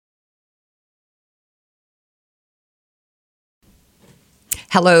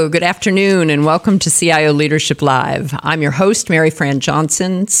Hello, good afternoon, and welcome to CIO Leadership Live. I'm your host, Mary Fran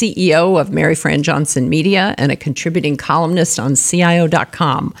Johnson, CEO of Mary Fran Johnson Media and a contributing columnist on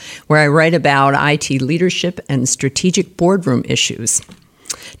CIO.com, where I write about IT leadership and strategic boardroom issues.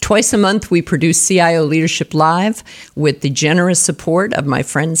 Twice a month, we produce CIO Leadership Live with the generous support of my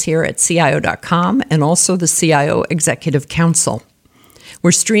friends here at CIO.com and also the CIO Executive Council.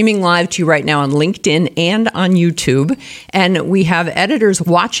 We're streaming live to you right now on LinkedIn and on YouTube, and we have editors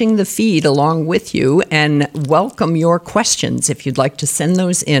watching the feed along with you and welcome your questions if you'd like to send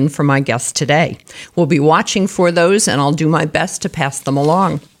those in for my guest today. We'll be watching for those, and I'll do my best to pass them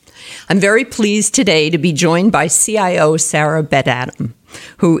along. I'm very pleased today to be joined by CIO Sarah Bedadam,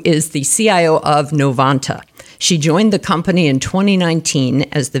 who is the CIO of Novanta. She joined the company in 2019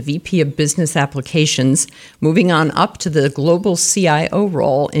 as the VP of Business Applications, moving on up to the global CIO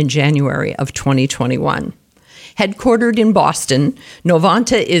role in January of 2021. Headquartered in Boston,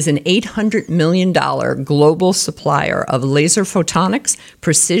 Novanta is an $800 million global supplier of laser photonics,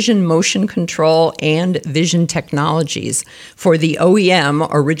 precision motion control, and vision technologies for the OEM,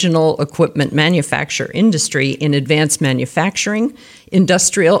 original equipment manufacturer industry in advanced manufacturing,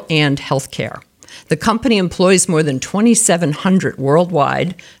 industrial, and healthcare. The company employs more than 2,700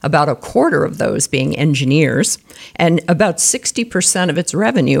 worldwide, about a quarter of those being engineers, and about 60% of its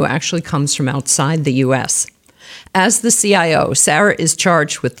revenue actually comes from outside the U.S. As the CIO, Sarah is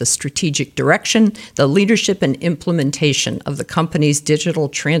charged with the strategic direction, the leadership, and implementation of the company's digital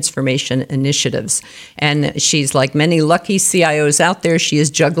transformation initiatives. And she's like many lucky CIOs out there, she is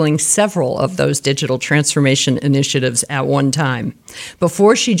juggling several of those digital transformation initiatives at one time.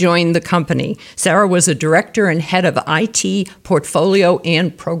 Before she joined the company, Sarah was a director and head of IT, portfolio,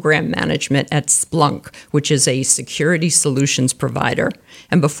 and program management at Splunk, which is a security solutions provider.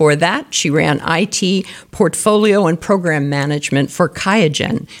 And before that, she ran IT, portfolio, and program management for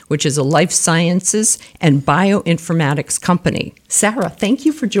QIAGEN, which is a life sciences and bioinformatics company. Sarah, thank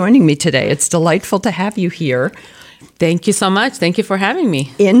you for joining me today. It's delightful to have you here. Thank you so much. Thank you for having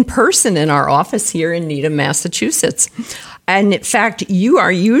me. In person in our office here in Needham, Massachusetts. And in fact, you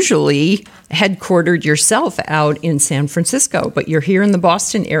are usually headquartered yourself out in San Francisco, but you're here in the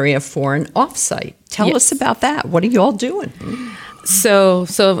Boston area for an offsite. Tell us about that. What are you all doing? So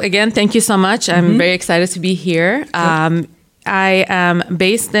again, thank you so much. I'm very excited to be here. I am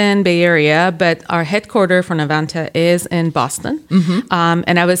based in Bay Area, but our headquarters for Novanta is in Boston.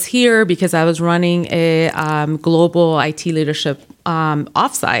 And I was here because I was running a global IT leadership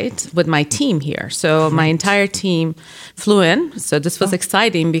offsite with my team here. So my entire team flew in. So this was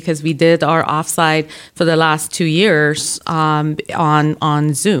exciting because we did our offsite for the last 2 years on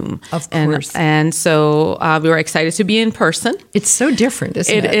Zoom. Of course. And so we were excited to be in person. It's so different,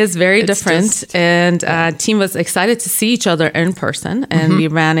 isn't it? It is very different. And team was excited to see each other in person. And we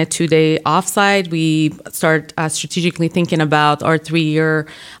ran a 2-day offsite. We started strategically thinking about our 3-year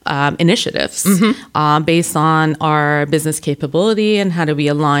initiatives based on our business capability and how do we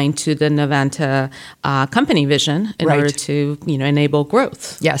align to the Novanta company vision in order to enable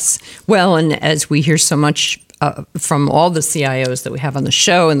growth. Yes. Well, and as we hear so much from all the CIOs that we have on the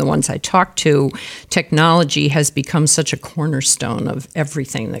show and the ones I talk to, technology has become such a cornerstone of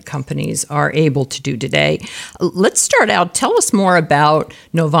everything that companies are able to do today. Let's start out. Tell us more about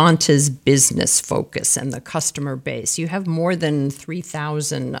Novanta's business focus and the customer base. You have more than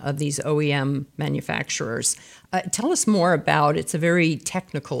 3,000 of these OEM manufacturers. Tell us more about, it's a very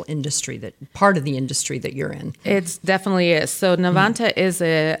technical industry, that part of the industry that you're in. It definitely is. So Novanta is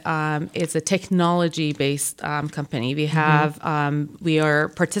a technology-based company. We have we are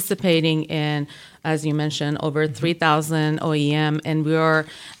participating in, as you mentioned, over 3,000 OEM, and we are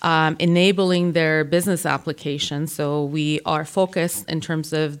enabling their business applications. So we are focused in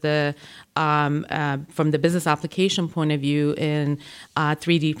terms of the from the business application point of view in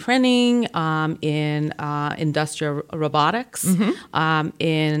 3D printing, in industrial robotics, in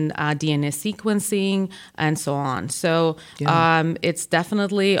DNA sequencing, and so on. So it's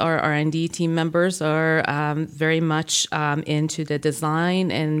definitely our R&D team members are very much into the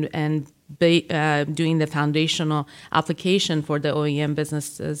design and doing the foundational application for the OEM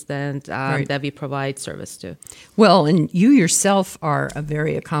businesses that we provide service to. Well, and you yourself are a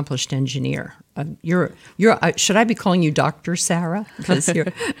very accomplished engineer. You're. Should I be calling you Dr. Sarah? Because you're.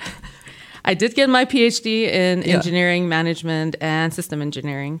 I did get my PhD in engineering management and system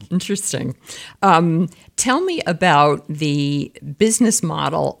engineering. Interesting. Tell me about the business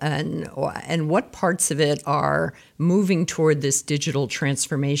model and what parts of it are moving toward this digital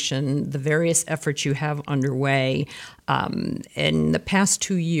transformation, the various efforts you have underway. In the past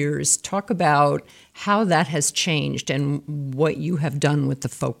 2 years, talk about how that has changed and what you have done with the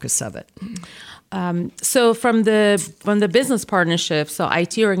focus of it. So from the business partnership, so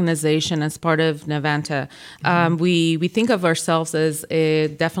IT organization as part of Novanta, we think of ourselves as a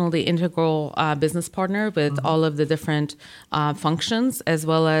definitely integral business partner with all of the different functions as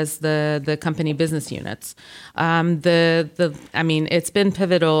well as the company business units. It's been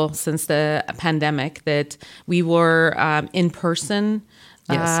pivotal since the pandemic that we were in person.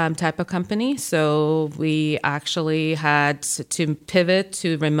 Type of company. So we actually had to pivot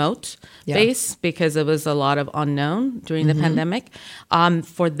to remote base because it was a lot of unknown during the pandemic.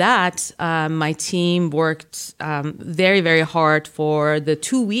 For that, my team worked very, very hard for the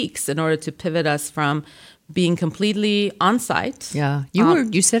 2 weeks in order to pivot us from being completely on site. Yeah,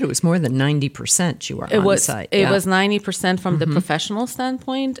 you said it was more than 90% you were on site. It was 90% from the professional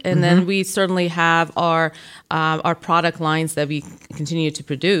standpoint, and then we certainly have our product lines that we continue to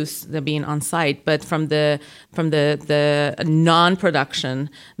produce that being on site. But from the non-production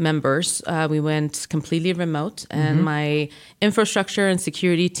members, we went completely remote, and my infrastructure and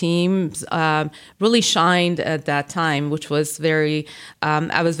security teams really shined at that time, which was very.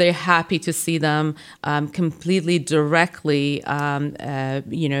 I was very happy to see them completely directly,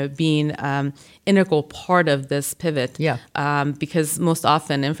 being integral part of this pivot. Because most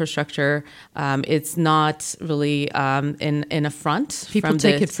often infrastructure, it's not really in a front. People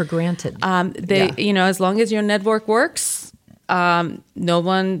take it for granted. As long as your network works, no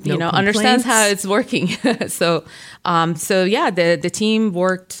one, understands how it's working. The team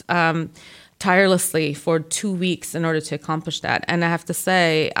worked tirelessly for 2 weeks in order to accomplish that. And I have to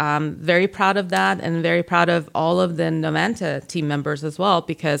say, I'm very proud of that and very proud of all of the Novanta team members as well,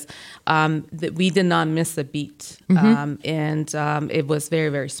 because we did not miss a beat. And it was very,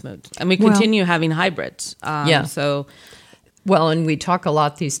 very smooth. And we continue having hybrid. Well, and we talk a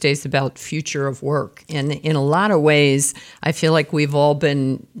lot these days about future of work. And in a lot of ways, I feel like we've all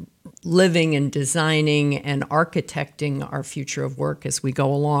been living and designing and architecting our future of work as we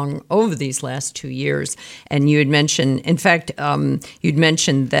go along over these last 2 years. And you had mentioned, in fact, you'd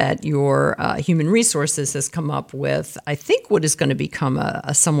mentioned that your human resources has come up with, I think, what is going to become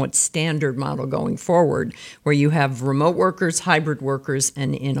a somewhat standard model going forward, where you have remote workers, hybrid workers,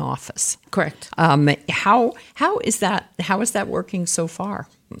 and in office. Correct. How is that working so far?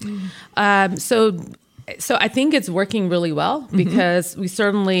 So I think it's working really well because we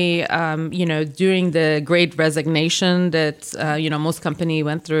certainly, during the Great Resignation that, most company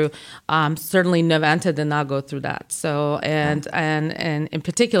went through, certainly Novanta did not go through that. So, and in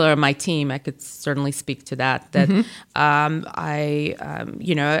particular, my team, I could certainly speak to that, I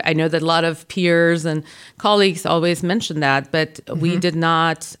know that a lot of peers and colleagues always mention that, but we did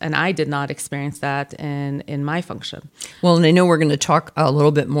not, and I did not experience that in my function. Well, and I know we're going to talk a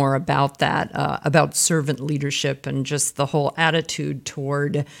little bit more about that, about servant leadership and just the whole attitude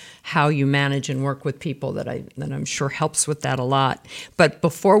toward how you manage and work with people that I'm sure helps with that a lot. But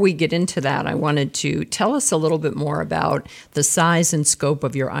before we get into that, I wanted to tell us a little bit more about the size and scope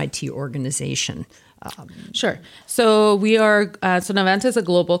of your IT organization. Sure. So we are, Novanta is a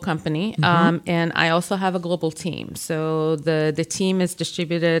global company, and I also have a global team. So the team is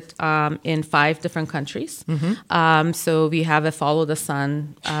distributed in 5 different countries. So we have a follow the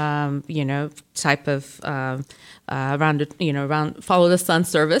sun, type of around follow the sun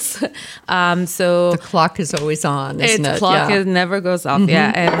service. So the clock is always on, isn't it? The clock it never goes off.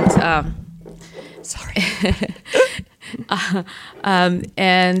 And sorry.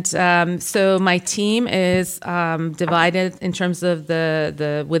 So my team is divided in terms of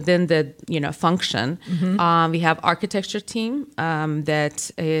the within the function. We have architecture team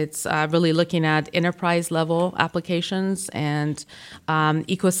that it's really looking at enterprise level applications and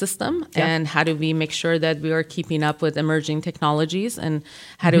ecosystem, and how do we make sure that we are keeping up with emerging technologies, and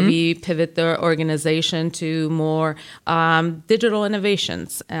how do we pivot the organization to more digital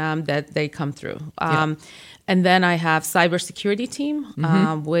innovations that they come through. And then I have cybersecurity team,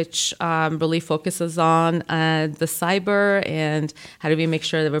 which really focuses on the cyber and how do we make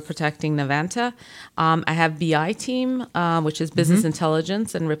sure that we're protecting Novanta. I have BI team, which is business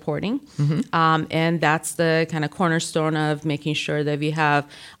intelligence and reporting. And that's the kind of cornerstone of making sure that we have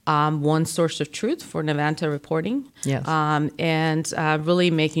one source of truth for Novanta reporting. Yes. And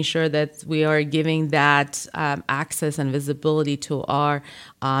really making sure that we are giving that access and visibility to our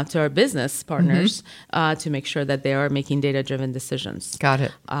business partners to make sure that they are making data-driven decisions. Got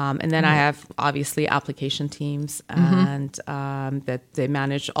it. And then I have obviously application teams and that they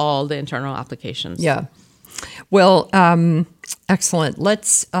manage all the internal applications. Yeah. Well, excellent.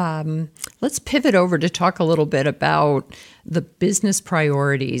 Let's pivot over to talk a little bit about the business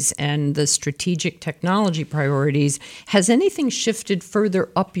priorities and the strategic technology priorities. Has anything shifted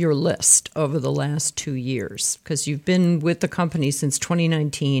further up your list over the last 2 years? Because you've been with the company since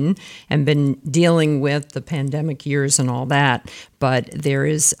 2019 and been dealing with the pandemic years and all that, but there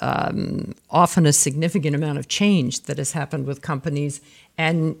is often a significant amount of change that has happened with companies,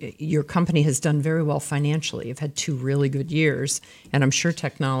 and your company has done very well financially. You've had 2 really good years, and I'm sure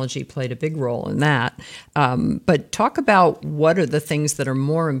technology played a big role in that. But talk about what are the things that are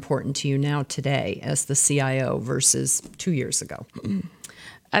more important to you now today as the CIO versus 2 years ago?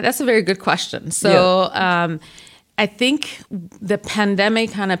 That's a very good question. So I think the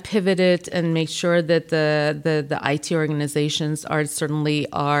pandemic kind of pivoted and made sure that the IT organizations are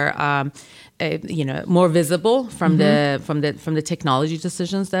more visible from the technology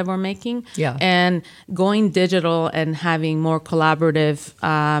decisions that we're making. Yeah. And going digital and having more collaborative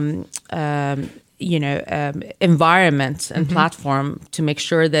environment and platform to make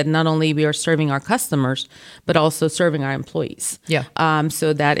sure that not only we are serving our customers, but also serving our employees. Yeah.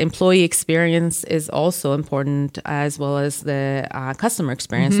 So that employee experience is also important, as well as the customer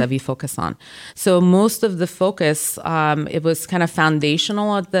experience that we focus on. So most of the focus, it was kind of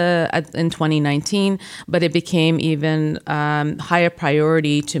foundational in 2019, but it became even higher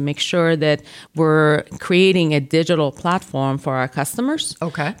priority to make sure that we're creating a digital platform for our customers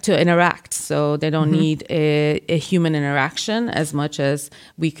to interact. So they don't need a human interaction as much as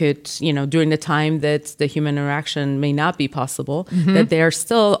we could, during the time that the human interaction may not be possible, that they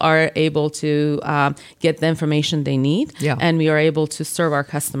still are able to get the information they need. Yeah. And we are able to serve our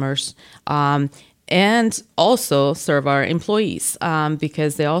customers and also serve our employees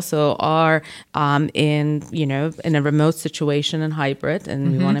because they also are in a remote situation and hybrid,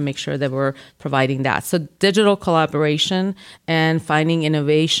 and we want to make sure that we're providing that. So digital collaboration and finding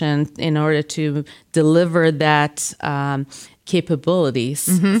innovation in order to deliver that capabilities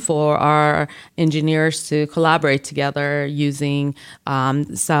for our engineers to collaborate together using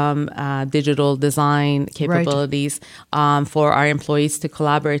some digital design capabilities for our employees to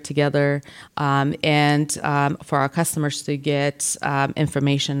collaborate together and for our customers to get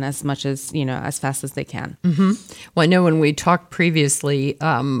information as much as, as fast as they can. Well, I know when we talked previously,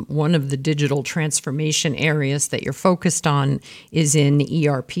 one of the digital transformation areas that you're focused on is in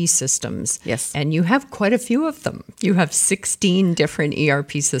ERP systems. Yes. And you have quite a few of them. You have 16 different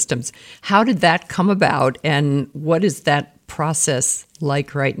ERP systems. How did that come about, and what is that process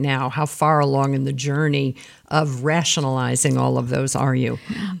like right now? How far along in the journey of rationalizing all of those are you?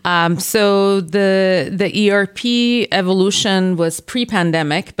 So the ERP evolution was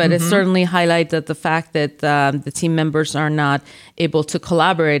pre-pandemic, but it certainly highlighted the fact that the team members are not able to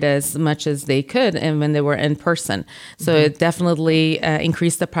collaborate as much as they could and when they were in person. So it definitely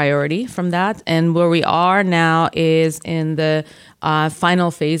increased the priority from that. And where we are now is in the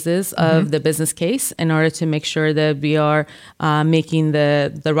final phases of the business case in order to make sure that we are making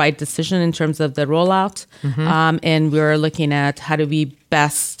the right decision in terms of the rollout. And we're looking at how do we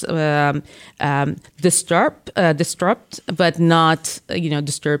best disrupt, but not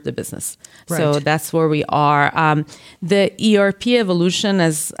disturb the business. Right. So that's where we are. The ERP evolution,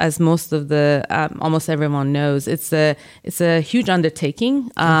 as most of the almost everyone knows, it's a huge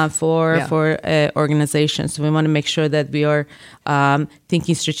undertaking for organizations. So we want to make sure that we are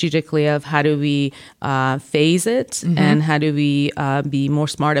thinking strategically of how do we phase it and how do we be more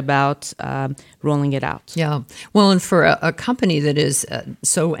smart about rolling it out. Yeah. Well, and for a company that is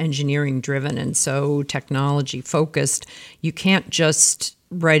so engineering driven and so technology focused, you can't just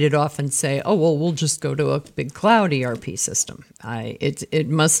write it off and say, oh, well, we'll just go to a big cloud ERP system. It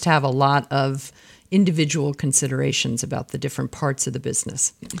must have a lot of individual considerations about the different parts of the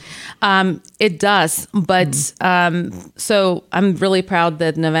business. It does, but so I'm really proud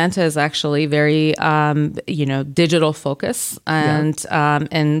that Novanta is actually very, digital focus,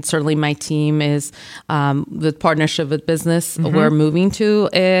 and certainly my team is with partnership with business. We're moving to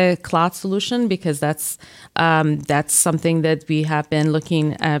a cloud solution because that's something that we have been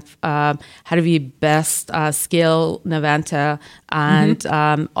looking at. How do we best scale Novanta and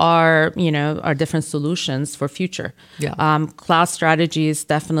our different solutions for future? Cloud strategy is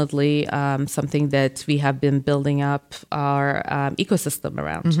definitely something that we have been building up our ecosystem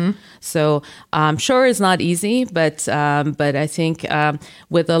around. So sure, it's not easy, but I think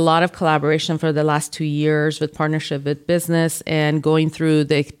with a lot of collaboration for the last 2 years with partnership with business and going through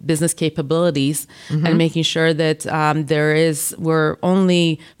the business capabilities and making sure that we're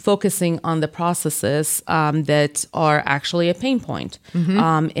only focusing on the processes that are actually a pain point,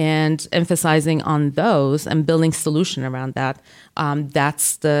 and emphasizing on those and building solution around that.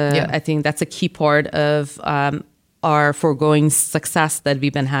 I think that's a key part of our foregoing success that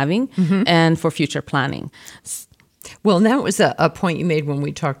we've been having and for future planning. Well, and that was a point you made when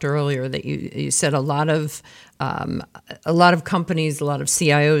we talked earlier, that you said a lot of companies, a lot of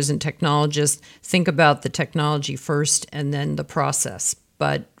CIOs and technologists think about the technology first and then the process.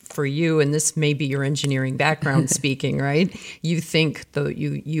 But for you, and this may be your engineering background speaking, right? You think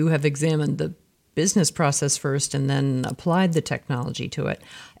you have examined the business process first and then applied the technology to it.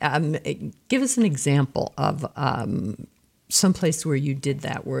 Give us an example of someplace where you did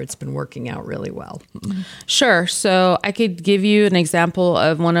that, where it's been working out really well. Sure. So I could give you an example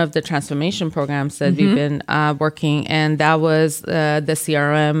of one of the transformation programs that we've been working, and that was the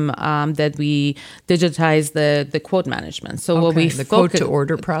CRM that we digitized the quote management. So the quote to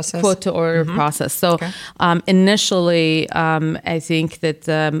order process. Quote to order process. So initially, I think that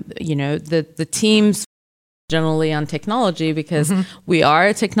the teams generally on technology because we are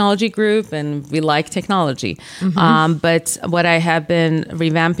a technology group and we like technology. But what I have been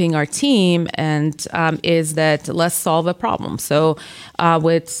revamping our team and is that let's solve a problem. So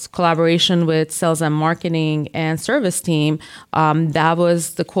with collaboration with sales and marketing and service team, that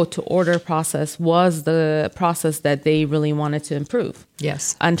was the quote to order process was the process that they really wanted to improve.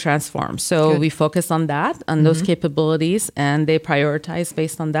 Yes. And transform. So we focused on that, on those capabilities, and they prioritized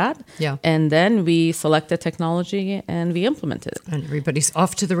based on that. Yeah. And then we selected technology and we implemented it. And everybody's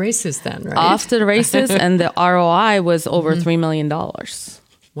off to the races then, right? Off to the races, and the ROI was over $3 million.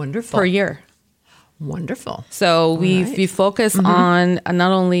 Wonderful. Per year. Wonderful. So we focus on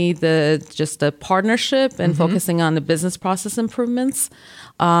not only just the partnership and focusing on the business process improvements,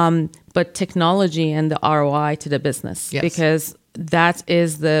 but technology and the ROI to the business. Yes. Because that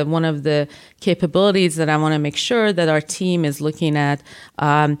is one of the capabilities that I want to make sure that our team is looking at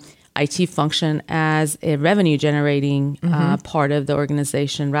IT function as a revenue generating part of the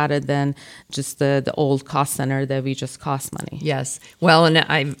organization rather than just the old cost center that we just cost money. Yes. Well, and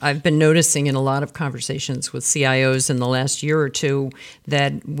I've been noticing in a lot of conversations with CIOs in the last year or two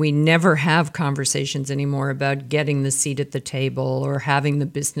that we never have conversations anymore about getting the seat at the table or having the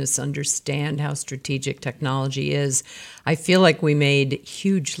business understand how strategic technology is. I feel like we made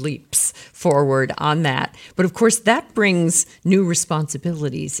huge leaps forward on that. But of course, that brings new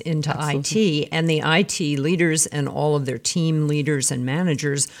responsibilities into IT, and the IT leaders and all of their team leaders and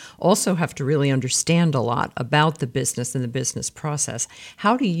managers also have to really understand a lot about the business and the business process.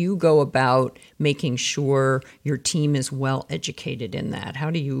 How do you go about making sure your team is well educated in that? How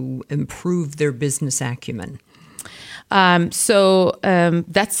do you improve their business acumen?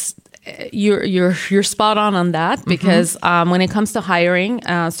 That's you're spot on that because when it comes to hiring,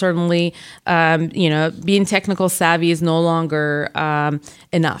 certainly being technical savvy is no longer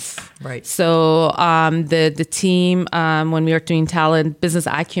enough. Right. So the team when we are doing talent, business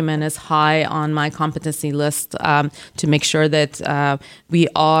acumen is high on my competency list to make sure that we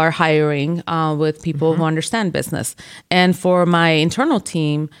are hiring with people who understand business. And for my internal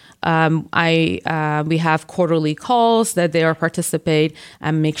team, we have quarterly calls that they are participate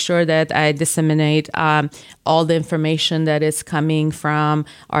and make sure that I disseminate all the information that is coming from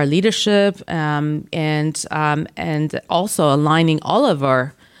our leadership and also aligning all of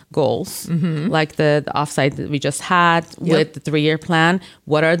our goals, like the offsite that we just had with the 3-year plan.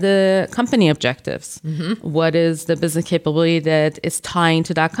 What are the company objectives? What is the business capability that is tying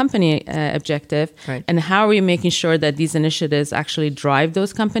to that company objective? Right. And how are we making sure that these initiatives actually drive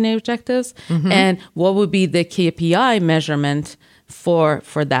those company objectives? And what would be the KPI measurement for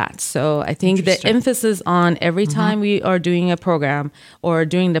that. So I think the emphasis on every time we are doing a program or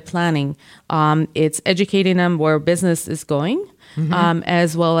doing the planning, it's educating them where business is going,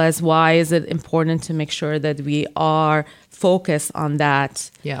 as well as why is it important to make sure that we are focused on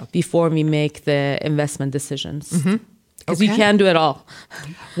that before we make the investment decisions. Because you can't do it all.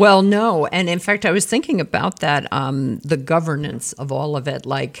 Well, no. And in fact, I was thinking about that, the governance of all of it,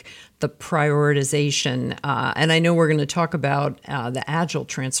 like the prioritization. And I know we're going to talk about the Agile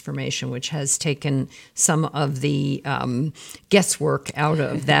transformation, which has taken some of the guesswork out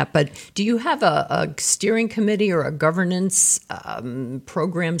of that. But do you have a steering committee or a governance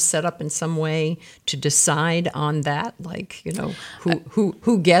program set up in some way to decide on that? Like,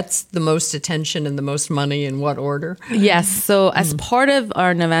 who gets the most attention and the most money in what order? Yes. So as part of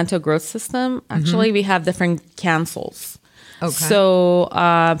our Novanta growth system, actually, we have different councils. Okay. So,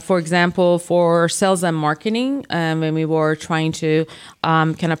 for example, for sales and marketing, when we were trying to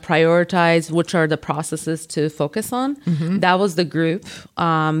kind of prioritize which are the processes to focus on, that was the group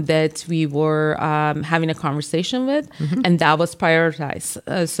that we were having a conversation with, and that was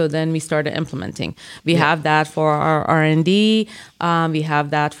prioritized. So then we started implementing. We have that for our R&D. We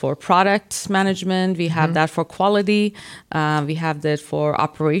have that for product management. We have that for quality. We have that for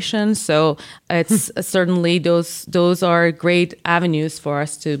operations. So it's certainly those are great avenues for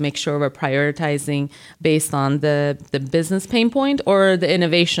us to make sure we're prioritizing based on the business pain point or the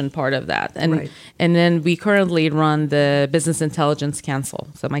innovation part of that. And and then we currently run the Business Intelligence Council.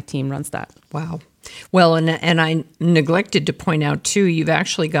 So my team runs that. Wow. Well, and I neglected to point out, too, you've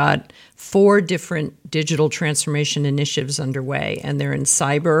actually got 4 different digital transformation initiatives underway, and they're in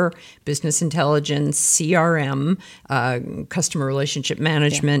cyber, business intelligence, CRM, customer relationship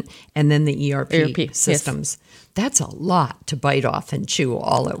management, and then the ERP systems. Yes. That's a lot to bite off and chew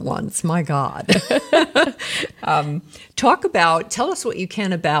all at once. My God. Tell us what you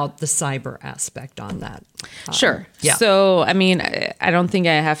can about the cyber aspect on that. Sure. So, I mean, I don't think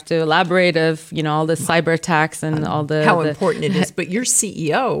I have to elaborate of, all the cyber attacks and all the... How important it is. But your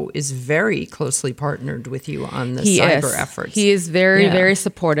CEO is very closely partnered with you on the cyber efforts. He is very, very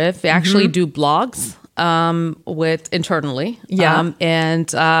supportive. We actually do blogs with internally. And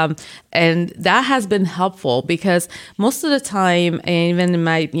that has been helpful because most of the time, and even in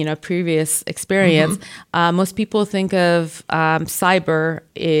my previous experience, most people think of cyber.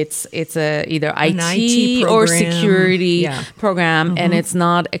 It's either IT or security program, and it's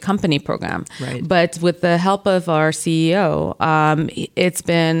not a company program. Right. But with the help of our CEO,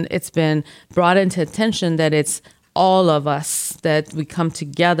 it's been brought into attention that it's all of us that we come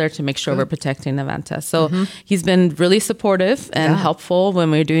together to make sure we're protecting Novanta. So he's been really supportive and helpful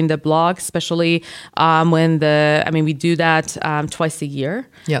when we're doing the blog, especially when we do that twice a year.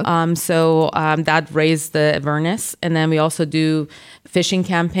 So that raised the awareness. And then we also do phishing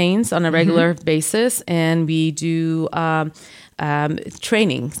campaigns on a regular basis. And we do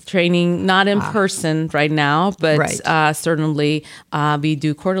training, not in person right now, but certainly we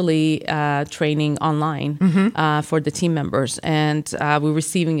do quarterly training online for the team members. And we're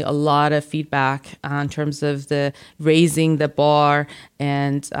receiving a lot of feedback in terms of the raising the bar.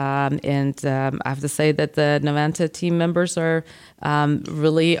 And I have to say that the Novanta team members are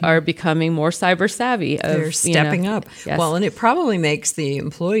really becoming more cyber savvy. They're stepping up. Yes. Well, and it probably makes the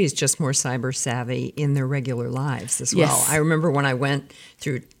employees just more cyber savvy in their regular lives as well. Yes. I remember when I went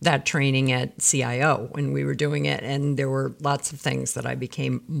through that training at CIO when we were doing it, and there were lots of things that I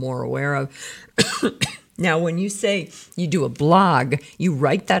became more aware of. Now, when you say you do a blog, you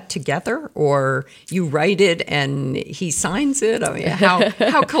write that together, or you write it and he signs it? I mean, how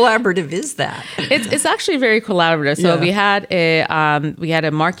collaborative is that? It's actually very collaborative. So we had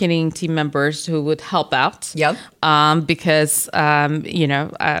a marketing team members who would help out. Yep. Because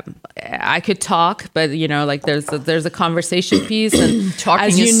I could talk, but there's a conversation piece, and talking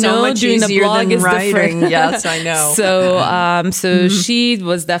as is so much doing easier the blog than is writing. Yes, I know. So she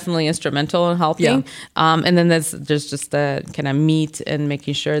was definitely instrumental in helping. And then there's just the kind of meet and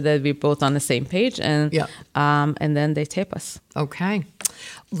making sure that we're both on the same page, and then they tape us. Okay.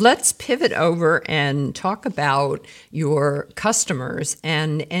 Let's pivot over and talk about your customers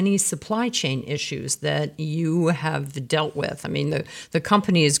and any supply chain issues that you have dealt with. I mean, the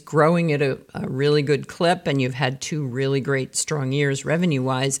company is growing at a really good clip, and you've had 2 really great, strong years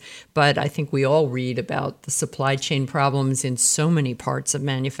revenue-wise, but I think we all read about the supply chain problems in so many parts of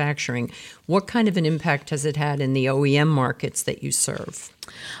manufacturing. What kind of an impact has it had in the OEM markets that you serve?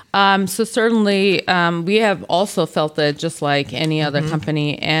 So certainly, we have also felt it just like any other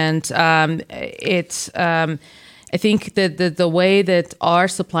company, and I think that the way that our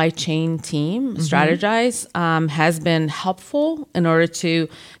supply chain team strategize has been helpful in order to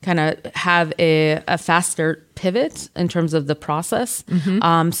kind of have a faster pivot in terms of the process.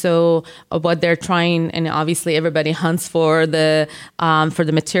 So what they're trying, and obviously everybody hunts for the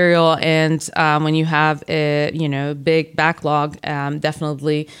material, and when you have a big backlog,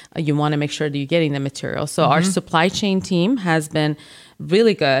 definitely you want to make sure that you're getting the material. So our supply chain team has been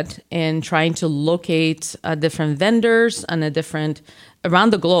really good in trying to locate different vendors and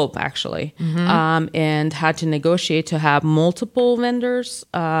around the globe, actually, and how to negotiate to have multiple vendors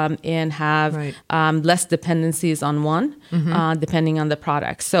and have less dependencies on one, depending on the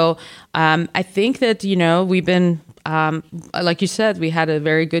product. So I think that, we've been, like you said, we had a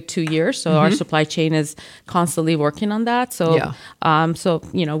very good 2 years. So our supply chain is constantly working on that. So,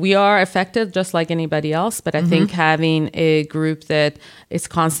 we are affected just like anybody else. But I think having a group that is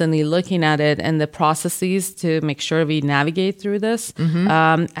constantly looking at it and the processes to make sure we navigate through this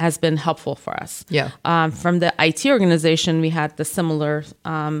has been helpful for us. Yeah. From the IT organization, we had the similar,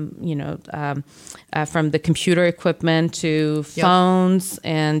 from the computer equipment to phones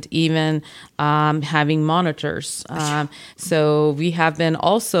and even having monitors. So we have been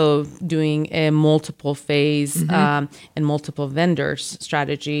also doing a multiple phase and multiple vendors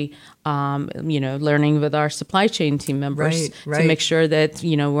strategy, learning with our supply chain team members to make sure that,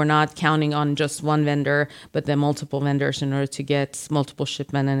 we're not counting on just one vendor, but then multiple vendors in order to get multiple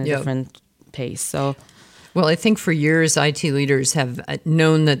shipment in a different pace. So, well, I think for years, IT leaders have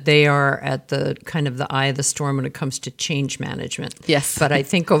known that they are at the kind of the eye of the storm when it comes to change management. Yes. But I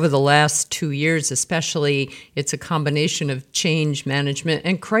think over the last 2 years, especially, it's a combination of change management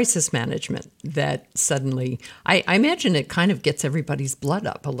and crisis management that suddenly, I imagine it kind of gets everybody's blood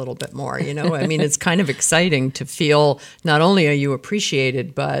up a little bit more, I mean, it's kind of exciting to feel not only are you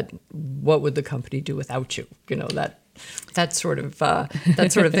appreciated, but what would the company do without you? That sort of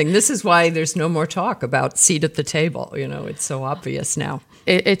thing. This is why there's no more talk about seat at the table. It's so obvious now.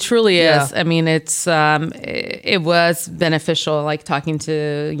 It truly is. I mean, it was beneficial, like talking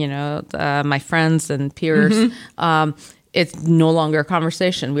to my friends and peers. It's no longer a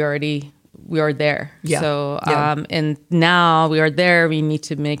conversation. We are there. Yeah. So and now we are there. We need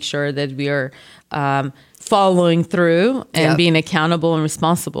to make sure that we are following through and being accountable and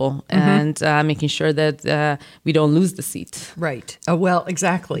responsible and making sure that we don't lose the seat. Right. Well,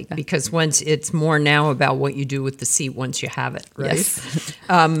 exactly. Because once it's more now about what you do with the seat once you have it, right? Yes.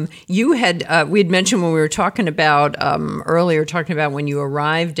 We had mentioned when we were talking about earlier, when you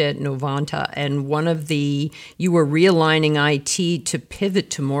arrived at Novanta, and you were realigning IT to pivot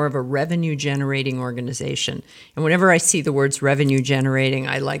to more of a revenue generating organization. And whenever I see the words revenue generating,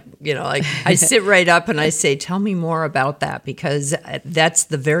 I I sit right up and I say, tell me more about that, because that's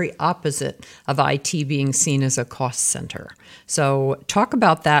the very opposite of IT being seen as a cost center. So talk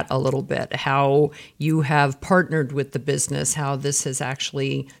about that a little bit, how you have partnered with the business, how this has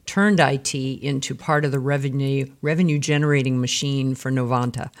actually turned IT into part of the revenue generating machine for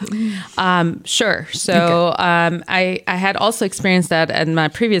Novanta. Sure. So I had also experienced that at my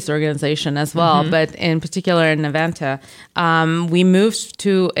previous organization as well, but in particular in Novanta, we moved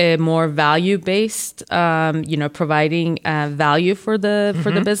to a more value-based, providing value for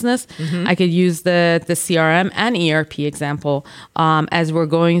the business. I could use the CRM and ERP example as we're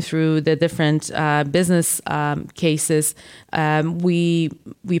going through the different business cases. We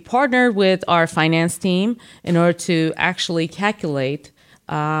partnered with our finance team in order to actually calculate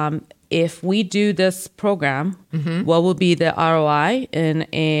if we do this program, what will be the ROI in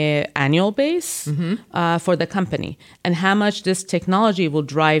an annual base for the company, and how much this technology will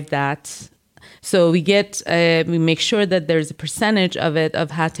drive that. So we make sure that there's a percentage of it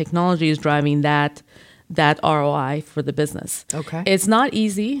of how technology is driving that ROI for the business. Okay. It's not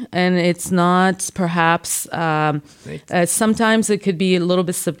easy, and it's not perhaps, sometimes it could be a little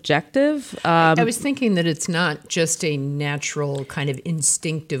bit subjective. I was thinking that it's not just a natural kind of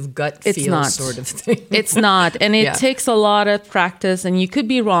instinctive gut feel sort of thing. It's not, and it takes a lot of practice, and you could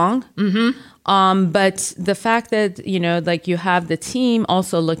be wrong. But the fact that, you have the team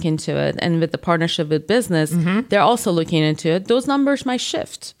also look into it, and with the partnership with business, they're also looking into it. Those numbers might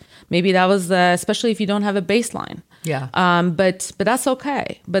shift. Maybe that was, especially if you don't have a baseline. Yeah. But that's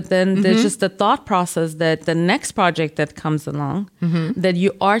okay. But then there's just the thought process that the next project that comes along, that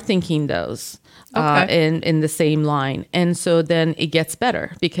you are thinking those in the same line. And so then it gets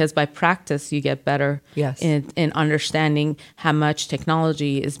better, because by practice, you get better in understanding how much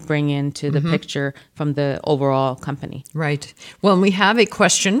technology is bringing to the picture from the overall company. Right. Well, and we have a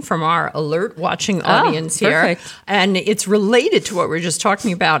question from our alert watching audience here. Perfect. And it's related to what we were just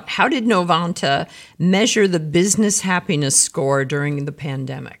talking about. How did Novanta measure the business happiness score during the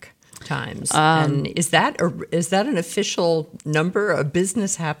pandemic times? And is that an official number, a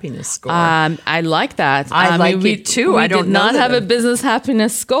business happiness score? I like that. I like it too. We I don't did not have a business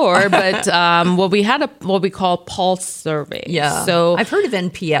happiness score, but what we call pulse survey. Yeah. So I've heard of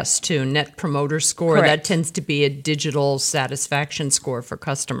NPS too, Net Promoter Score. Correct. That tends to be a digital satisfaction score for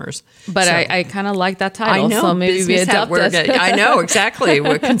customers. But So- I kind of like that title. I know. So maybe we business adopt it. I know, exactly.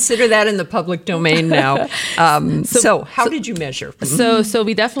 We'll consider that in the public domain now. So how did you measure? So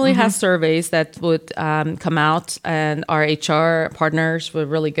we definitely have surveys that would come out, and our HR partners were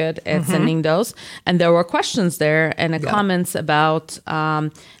really good at sending those. And there were questions there and comments about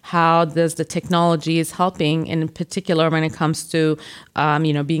how does the technology is helping, in particular when it comes to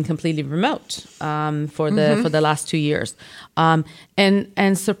being completely remote for the last 2 years.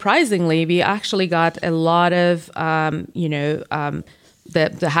 And surprisingly, we actually got a lot of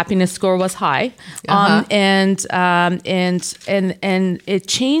the happiness score was high, and it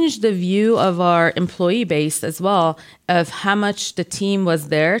changed the view of our employee base as well, of how much the team was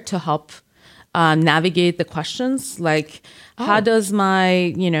there to help navigate the questions, like how does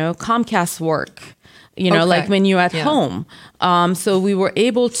my Comcast work? Like when you're at home. So we were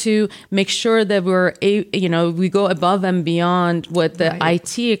able to make sure that we go above and beyond what the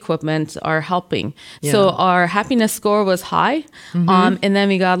IT equipment are helping. Yeah. So our happiness score was high. And then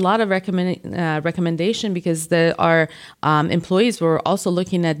we got a lot of recommendation, because our employees were also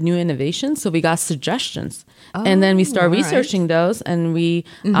looking at new innovations. So we got suggestions. And then we started researching those, and we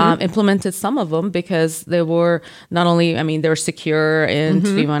implemented some of them, because they were not only, they were secure, and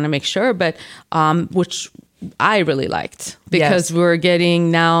we want to make sure, but which I really liked, because we're getting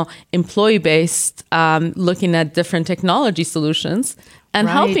now employee-based, looking at different technology solutions and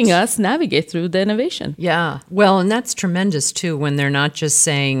helping us navigate through the innovation. Yeah. Well, and that's tremendous too, when they're not just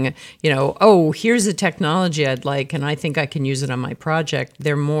saying, here's a technology I'd like, and I think I can use it on my project.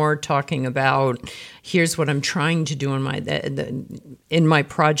 They're more talking about, here's what I'm trying to do in my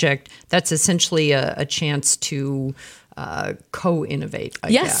project. That's essentially a chance to co-innovate,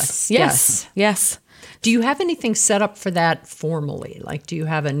 I guess. Yes. Do you have anything set up for that formally? Like, do you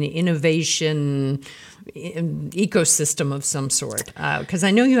have an innovation ecosystem of some sort? Because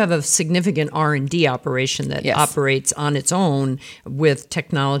I know you have a significant R&D operation that operates on its own with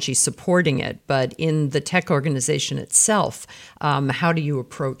technology supporting it. But in the tech organization itself, how do you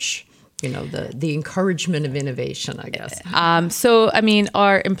approach the encouragement of innovation, I guess?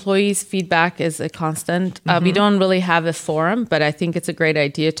 Our employees' feedback is a constant. We don't really have a forum, but I think it's a great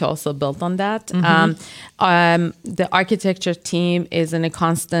idea to also build on that. The architecture team is in a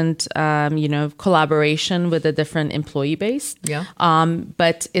constant, collaboration with a different employee base. Yeah.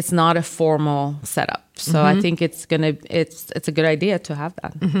 But it's not a formal setup. So I think it's a good idea to have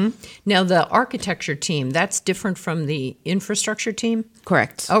that. Now, the architecture team, that's different from the infrastructure team?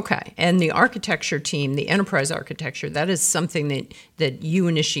 Correct. Okay. And the architecture team, the enterprise architecture, that is something that you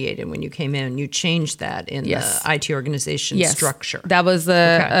initiated when you came in. You changed that in the IT organization structure. That was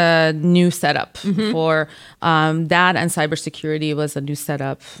a new setup for that, and cybersecurity was a new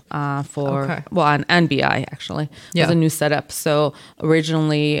setup and BI actually was a new setup. So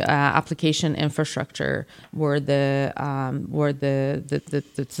originally, application infrastructure were the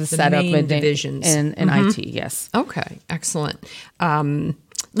setup main divisions in IT. Yes. Okay. Excellent.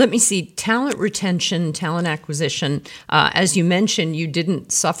 Let me see. Talent retention, talent acquisition. As you mentioned, you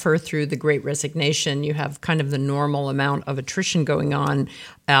didn't suffer through the Great Resignation. You have kind of the normal amount of attrition going on.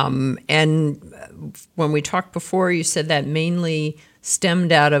 And when we talked before, you said that mainly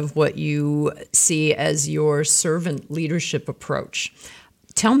stemmed out of what you see as your servant leadership approach.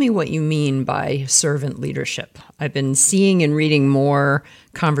 Tell me what you mean by servant leadership. I've been seeing and reading more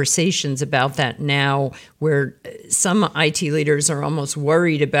conversations about that now, where some IT leaders are almost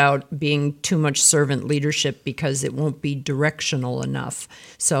worried about being too much servant leadership because it won't be directional enough.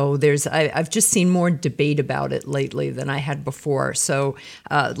 So I've just seen more debate about it lately than I had before. So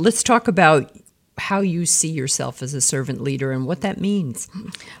let's talk about how you see yourself as a servant leader and what that means.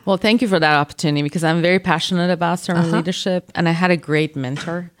 Well, thank you for that opportunity, because I'm very passionate about servant leadership, and I had a great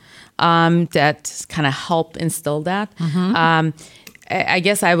mentor that kind of helped instill that. I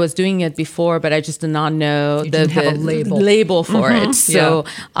guess I was doing it before, but I just did not know didn't have a label for it. So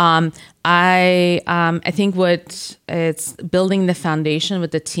I think what it's building the foundation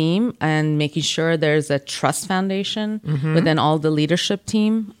with the team and making sure there's a trust foundation within all the leadership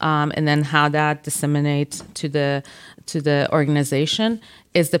team, and then how that disseminates to the organization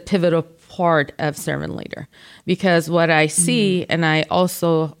is the pivotal part of servant leader. Because what I see, and I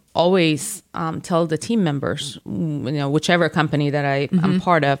also always tell the team members, whichever company that I'm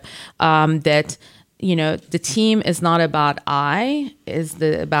part of, that the team is not about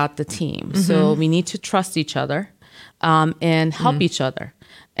about the team. So we need to trust each other and help each other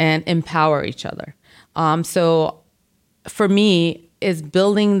and empower each other. So for me, is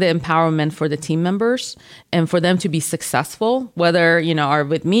building the empowerment for the team members and for them to be successful, whether, are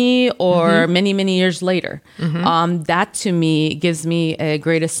with me or many, many years later. That to me gives me a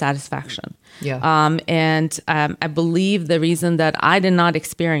greatest satisfaction. Yeah. I believe the reason that I did not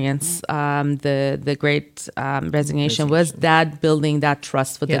experience the great resignation was that building that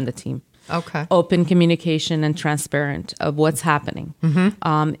trust within the team. Okay. Open communication and transparent of what's happening.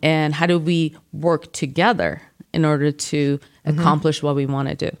 And how do we work together in order to accomplish what we want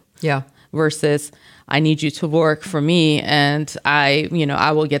to do. Yeah. Versus I need you to work for me and I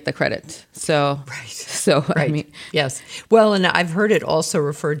will get the credit. So, right. So, right. I mean, yes. Well, and I've heard it also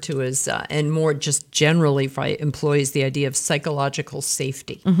referred to as, and more just generally by employees, the idea of psychological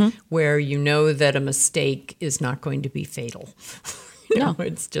safety, where you know that a mistake is not going to be fatal.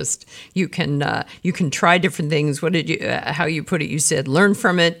 It's just you can try different things. What did you? How you put it? You said learn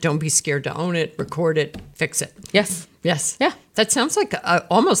from it. Don't be scared to own it. Record it. Fix it. Yes. Yes. Yeah. That sounds like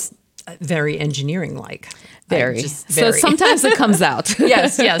almost very engineering-like. Very. So sometimes it comes out.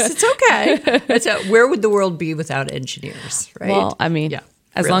 Yes. It's okay. Where would the world be without engineers? Right. Well, I mean. Yeah.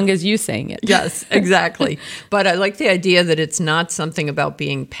 As long as you saying it. Yes, exactly. But I like the idea that it's not something about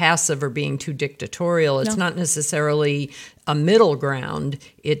being passive or being too dictatorial. It's not necessarily a middle ground.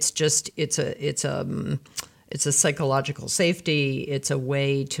 It's just it's a psychological safety. It's a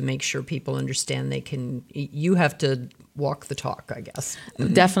way to make sure people understand you have to walk the talk, I guess.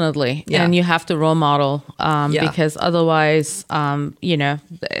 Definitely. Yeah. And you have to role model because otherwise,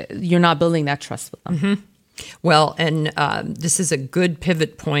 you're not building that trust with them. Well, and this is a good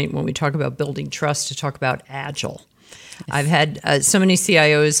pivot point when we talk about building trust to talk about Agile. Yes. I've had so many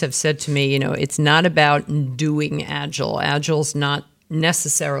CIOs have said to me, it's not about doing Agile. Agile's not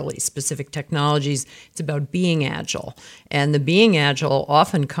necessarily specific technologies. It's about being Agile. And the being Agile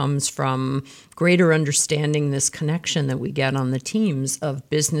often comes from greater understanding this connection that we get on the teams of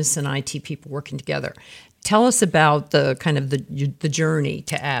business and IT people working together. Tell us about the kind of the journey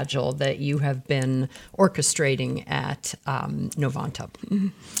to Agile that you have been orchestrating at Novanta.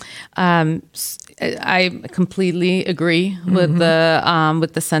 I completely agree with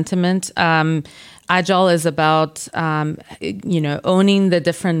the sentiment. Agile is about owning the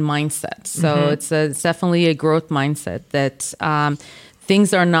different mindsets. So it's definitely a growth mindset that.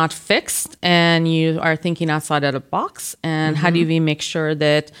 Things are not fixed and you are thinking outside of the box. And how do we make sure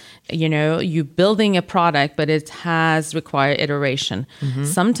that, you're building a product, but it has required iteration.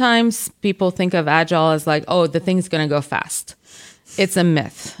 Sometimes people think of Agile as like, oh, the thing's going to go fast. It's a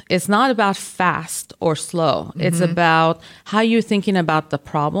myth. It's not about fast or slow. It's about how you're thinking about the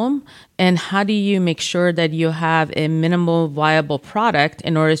problem and how do you make sure that you have a minimal viable product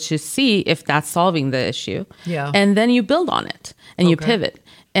in order to see if that's solving the issue. Yeah. And then you build on it and you pivot.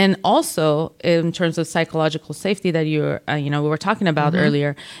 And also in terms of psychological safety that we were talking about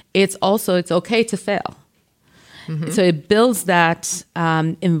earlier, it's okay to fail. So it builds that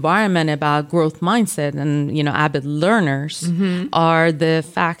environment about growth mindset, and avid learners are the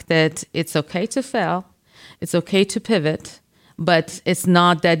fact that it's okay to fail, it's okay to pivot, but it's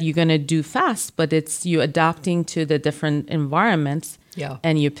not that you're going to do fast, but it's you adapting to the different environments. Yeah.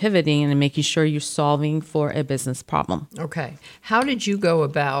 And you're pivoting and making sure you're solving for a business problem. Okay. How did you go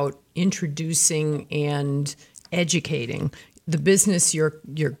about introducing and educating the business,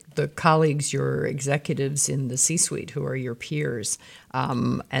 the colleagues, your executives in the C-suite who are your peers?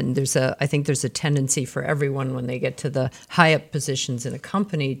 And I think there's a tendency for everyone when they get to the high up positions in a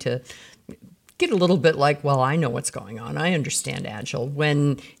company to get a little bit like, well, I know what's going on. I understand Agile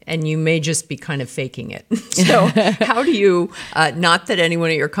and you may just be kind of faking it. So how do you, not that anyone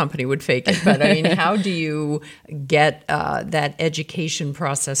at your company would fake it, but I mean, how do you get that education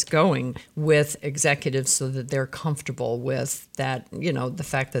process going with executives so that they're comfortable with that, the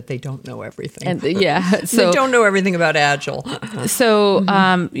fact that they don't know everything? And so they don't know everything about Agile. So,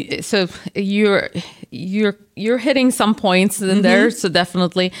 so you're you're hitting some points in there. So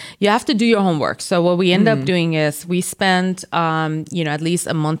definitely you have to do your homework. So what we end up doing is we spend, at least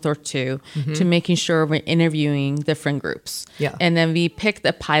a month or two to making sure we're interviewing different groups. Yeah. And then we picked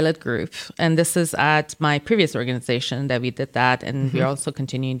a pilot group. And this is at my previous organization that we did that. And we're also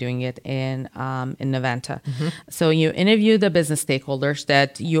continuing doing it in Novanta. So you interview the business stakeholders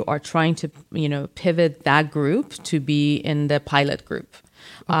that you are trying to, pivot that group to be in the pilot group.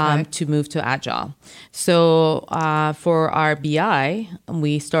 To move to Agile. So for our BI,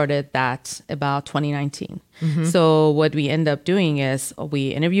 we started that about 2019. So what we end up doing is we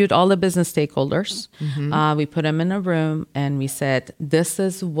interviewed all the business stakeholders. We put them in a room and we said, this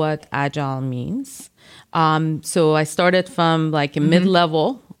is what Agile means. So I started from like a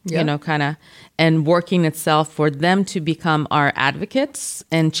mid-level, kind of, and working itself for them to become our advocates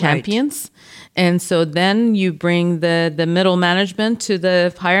and champions. Right. And so then you bring the middle management to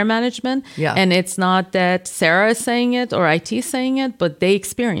the higher management. Yeah. And it's not that Sarah is saying it or IT is saying it, but they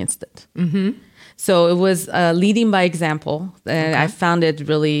experienced it. So it was leading by example. And I found it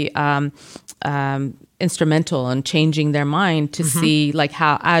really instrumental in changing their mind to see like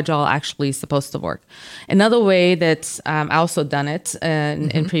how Agile actually is supposed to work. Another way that I also done it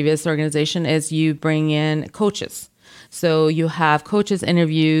in previous organization is you bring in coaches. So you have coaches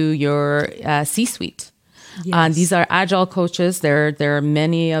interview your C-suite. Yes. These are Agile coaches. There are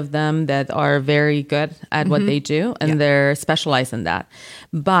many of them that are very good at what they do, and they're specialized in that.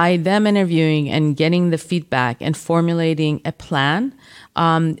 By them interviewing and getting the feedback and formulating a plan,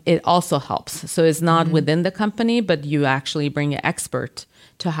 it also helps. So it's not within the company, but you actually bring an expert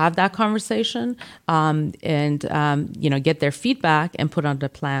to have that conversation and get their feedback and put on the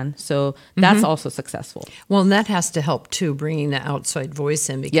plan. So that's also successful. Well, and that has to help too, bringing the outside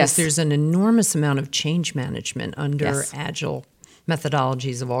voice in, because there's an enormous amount of change management under Agile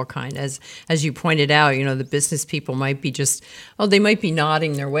methodologies of all kind. As you pointed out, the business people might be they might be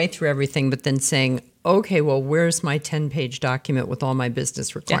nodding their way through everything, but then saying, okay, well, where's my 10-page document with all my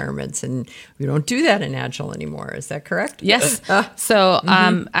business requirements? And we don't do that in Agile anymore. Is that correct? Yes. So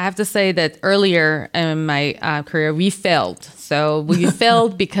I have to say that earlier in my career, we failed. So we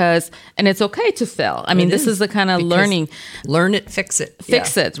failed and it's okay to fail. I mean, this is the kind of learning. Learn it, fix it.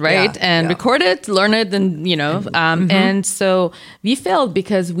 Fix it, right? Yeah. And record it, learn it, and, and so we failed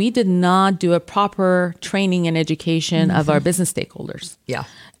because we did not do a proper training and education of our business stakeholders. Yeah.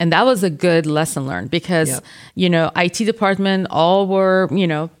 And that was a good lesson learned because, IT department all were,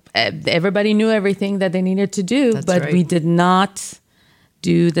 everybody knew everything that they needed to do, we did not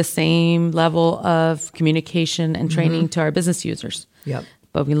do the same level of communication and training to our business users. Yep.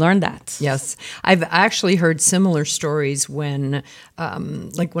 But we learned that. Yes. I've actually heard similar stories when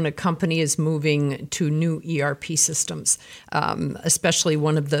when a company is moving to new ERP systems, especially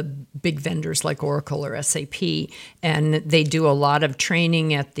one of the big vendors like Oracle or SAP, and they do a lot of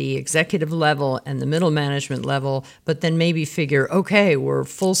training at the executive level and the middle management level, but then maybe figure, okay, we're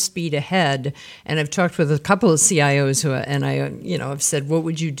full speed ahead. And I've talked with a couple of CIOs have said, what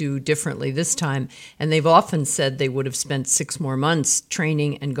would you do differently this time? And they've often said they would have spent 6 more months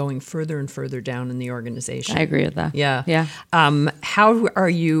training and going further and further down in the organization. I agree with that. Yeah. Yeah. How are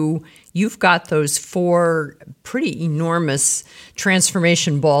you've got those 4 pretty enormous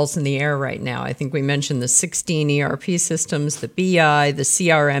transformation balls in the air right now. I think we mentioned the 16 ERP systems, the BI, the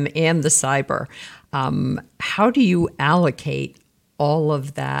CRM, and the cyber. How do you allocate all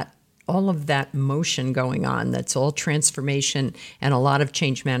of that motion going on? That's all transformation and a lot of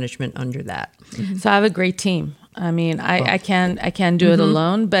change management under that. So I have a great team. I mean, I can't do it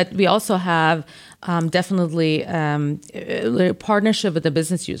alone, but we also have definitely a partnership with the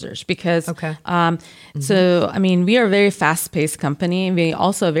business users because so I mean we are a very fast-paced company and we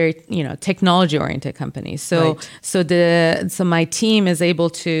also a very technology-oriented company. So so my team is able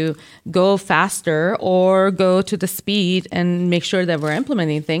to go faster or go to the speed and make sure that we're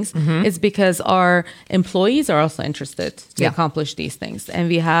implementing things. It's because our employees are also interested to accomplish these things, and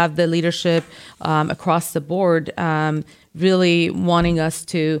we have the leadership across the board really wanting us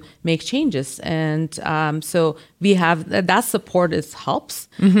to make changes. And so we have that support helps.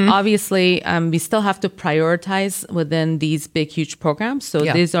 Obviously, we still have to prioritize within these big, huge programs. So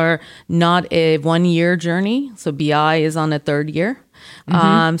these are not a 1-year journey. So BI is on a 3rd year.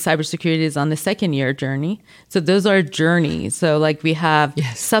 Cybersecurity is on the 2nd year journey. So those are journeys. So like we have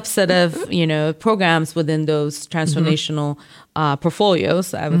subset of, programs within those transformational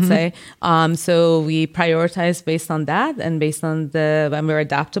portfolios, I would say. So we prioritize based on that and based on and we're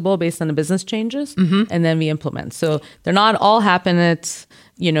adaptable based on the business changes and then we implement. So they're not all happen at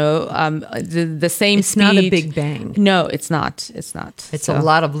the same It's speed. not a big bang. No, it's not. It's not. It's a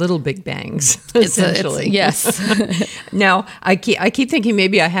lot of little big bangs, essentially. Yes. Now, I keep thinking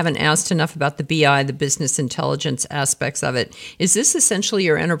maybe I haven't asked enough about the BI, the business intelligence aspects of it. Is this essentially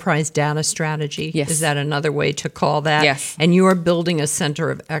your enterprise data strategy? Yes. Is that another way to call that? Yes. And you are building a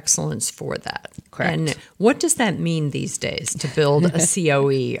center of excellence for that. Correct. And what does that mean these days to build a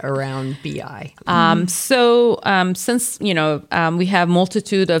COE around BI? Since we have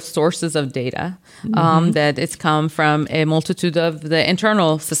multitude of sources of data that it's come from a multitude of the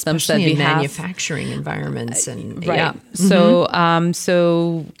internal systems Especially that we in have. manufacturing environments and Right. yeah.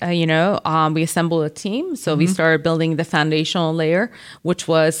 We assembled a team. So we started building the foundational layer, which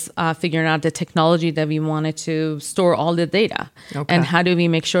was figuring out the technology that we wanted to store all the data. Okay. And how do we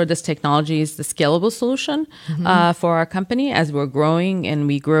make sure this technology is the scalable solution for our company as we're growing, and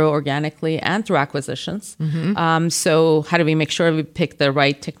we grow organically and through acquisitions. So how do we make sure we pick the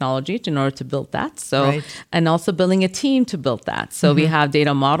right technology in order to build that? So, Right. and also building a team to build that. So we have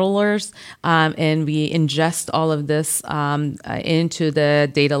data modelers, and we ingest all of this into the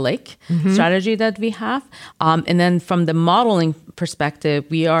data lake strategy that we have. And then from the modeling perspective,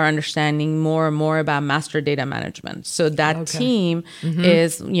 we are understanding more and more about master data management. So that team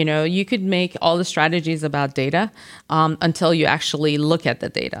is, you could make all the strategies about data until you actually look at the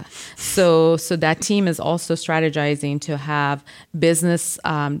data. So that team is also strategizing to have business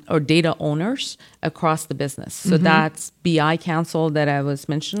or data owners across the business. So that's BI Council that I was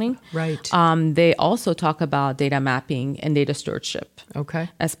mentioning. Right. They also talk about data mapping and data stewardship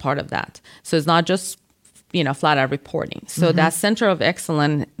as part of that. So it's not just flat out reporting. So that center of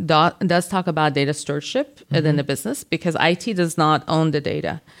excellence does talk about data stewardship within the business, because IT does not own the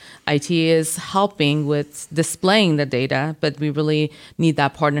data. IT is helping with displaying the data, but we really need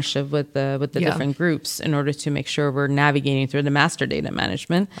that partnership with the different groups in order to make sure we're navigating through the master data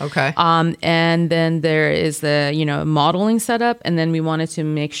management. Okay. And then there is the modeling setup, and then we wanted to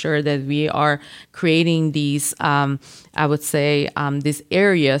make sure that we are creating these these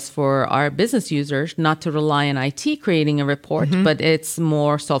areas for our business users, not to rely on IT creating a report, but it's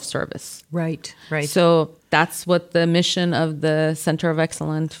more self-service. Right. So that's what the mission of the Center of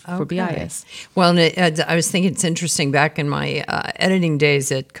Excellence for BI is. Well, and I was thinking it's interesting, back in my editing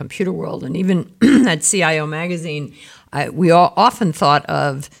days at Computer World and even at CIO Magazine, we all often thought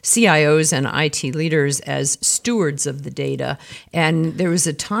of CIOs and IT leaders as stewards of the data. And there was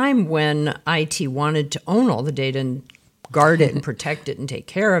a time when IT wanted to own all the data and guard it and protect it and take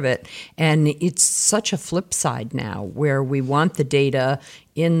care of it. And it's such a flip side now, where we want the data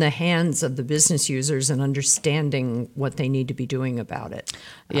in the hands of the business users and understanding what they need to be doing about it.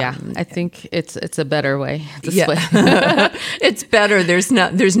 Yeah, I think it's a better way to Yeah. split. It's better. There's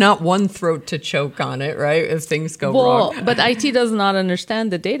not one throat to choke on it, right? If things go wrong. But IT does not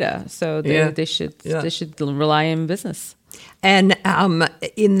understand the data, so they should rely on business. And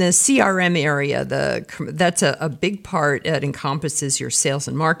in the CRM area, that's a big part. It encompasses your sales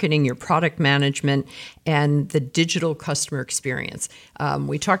and marketing, your product management, and the digital customer experience.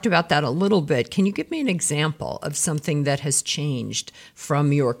 We talked about that a little bit. Can you give me an example of something that has changed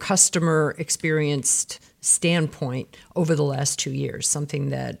from your customer experience standpoint over the last 2 years?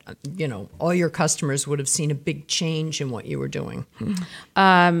 Something that, all your customers would have seen a big change in what you were doing.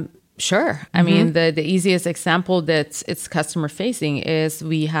 Sure. I mean, the easiest example that it's customer facing is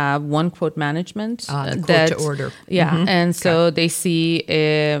we have one quote management. The quote to order. Yeah. And so they see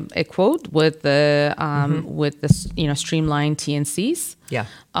a quote with the streamlined TNCs. Yeah.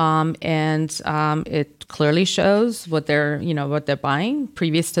 It clearly shows what they're buying.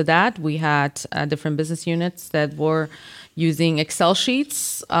 Previous to that, we had different business units that were using Excel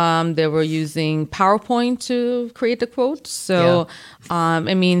sheets. They were using PowerPoint to create the quote. So,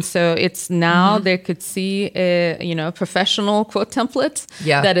 so it's now they could see a professional quote template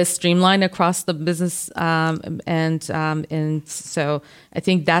that is streamlined across the business. And so I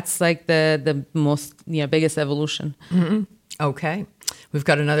think that's like the most biggest evolution. Okay. We've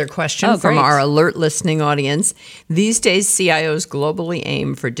got another question from our alert listening audience. These days, CIOs globally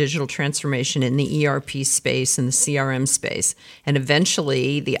aim for digital transformation in the ERP space and the CRM space, and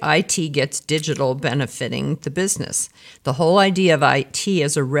eventually the IT gets digital, benefiting the business. The whole idea of IT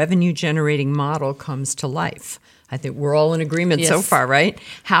as a revenue-generating model comes to life. I think we're all in agreement so far, right?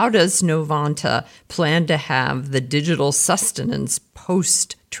 How does Novanta plan to have the digital sustenance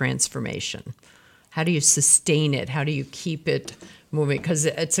post-transformation? How do you sustain it? How do you keep it moving? Because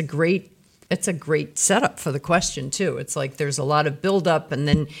it's a great it's a great setup for the question too. It's like there's a lot of buildup, and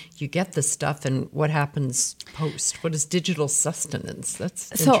then you get the stuff, and what happens post? What is digital sustenance?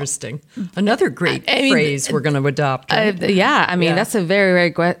 That's interesting. Another great phrase we're going to adopt. Right? That's a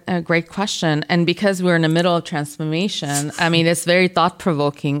very, very great question. And because we're in the middle of transformation, I mean, it's very thought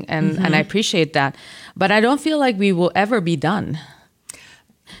provoking, and I appreciate that. But I don't feel like we will ever be done.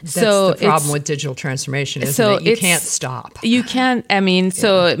 That's the problem with digital transformation, isn't it? You can't stop. You can't. I mean,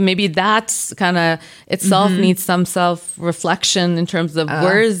 so maybe that's kind of itself needs some self-reflection in terms of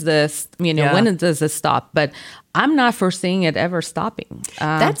where is this, when does this stop? But I'm not foreseeing it ever stopping.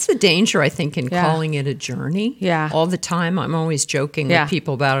 That's the danger, I think, in calling it a journey. Yeah. All the time, I'm always joking with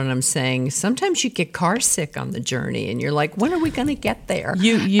people about it, and I'm saying, sometimes you get car sick on the journey, and you're like, when are we going to get there?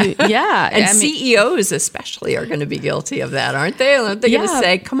 And CEOs especially are going to be guilty of that, aren't they? Aren't they going to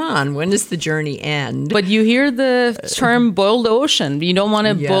say, come on, when does the journey end? But you hear the term boil the ocean. You don't want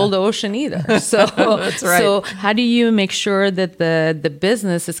to boil the ocean either. So that's right. So how do you make sure that the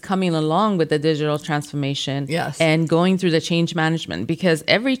business is coming along with the digital transformation? And going through the change management, because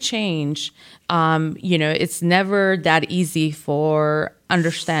every change, it's never that easy for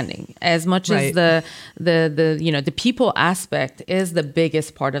understanding. As much as the people aspect is the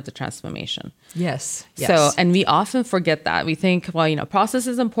biggest part of the transformation. Yes. So, and we often forget that. We think, process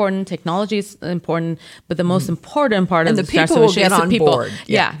is important, technology is important, but the most important part of the transformation is the people. Board.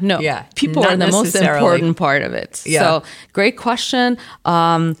 People are the most important part of it. So, great question.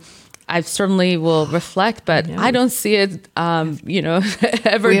 I certainly will reflect, but I don't see it,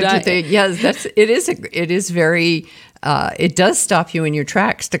 ever done. It does stop you in your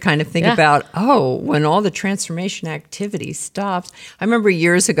tracks to kind of think about, when all the transformation activity stops. I remember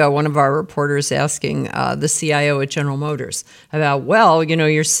years ago, one of our reporters asking the CIO at General Motors about,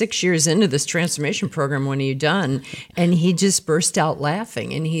 you're 6 years into this transformation program, when are you done? And he just burst out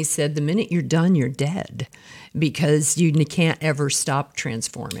laughing. And he said, the minute you're done, you're dead, because you can't ever stop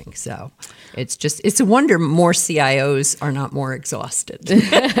transforming. So it's a wonder more CIOs are not more exhausted.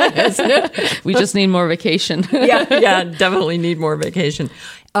 We just need more vacation. Definitely need more vacation.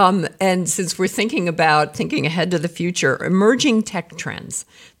 And since we're thinking ahead to the future, emerging tech trends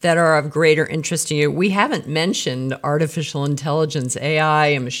that are of greater interest to you, we haven't mentioned artificial intelligence, AI,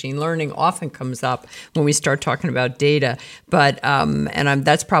 and machine learning often comes up when we start talking about data. But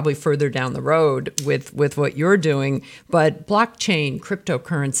that's probably further down the road with what you're doing. But blockchain,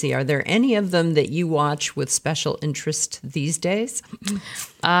 cryptocurrency, are there any of them that you watch with special interest these days?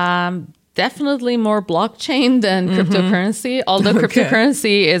 Definitely more blockchain than cryptocurrency. Although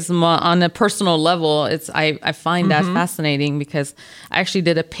cryptocurrency is more on a personal level, I find that fascinating, because I actually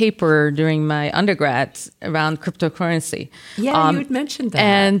did a paper during my undergrad around cryptocurrency. You had mentioned that.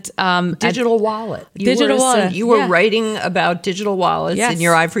 And digital wallet. You were writing about digital wallets in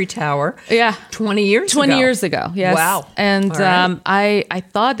your ivory tower. 20 years ago. 20 years ago. Yes. Wow. And I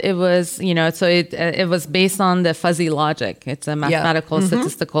thought it was, so it was based on the fuzzy logic. It's a mathematical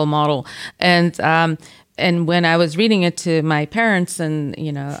statistical model. And when I was reading it to my parents and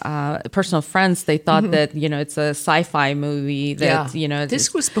personal friends, they thought that it's a sci-fi movie. That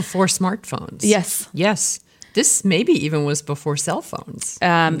this was before smartphones. Yes. This maybe even was before cell phones.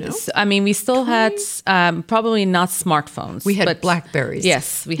 I mean, we still had probably not smartphoms. We had Blackberries.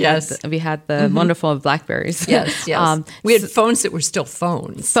 Yes, we had the wonderful Blackberries. Yes. We had phones that were still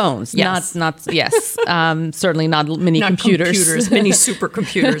phones. Certainly not mini computers. Mini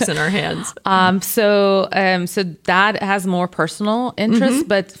supercomputers in our hands. So that has more personal interest.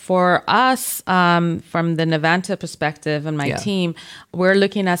 But for us, from the Novanta perspective and my team, we're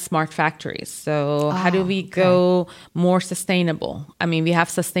looking at smart factories. So how do we go more sustainable? I mean, we have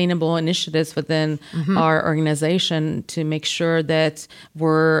sustainable initiatives within our organization to make sure that we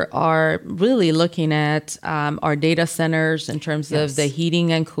are really looking at our data centers in terms of the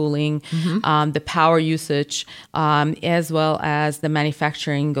heating and cooling, the power usage, as well as the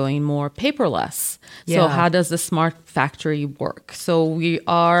manufacturing going more paperless. So how does the smart factory work? So we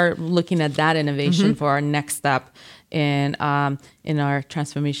are looking at that innovation for our next step in our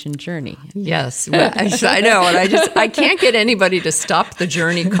transformation journey. Yes, well, I know, and I can't get anybody to stop the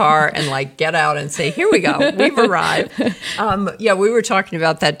journey car and get out and say, "Here we go, we've arrived." We were talking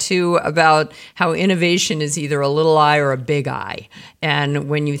about that too, about how innovation is either a little I or a big I, and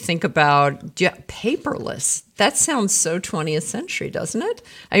when you think about paperless, that sounds so 20th century, doesn't it?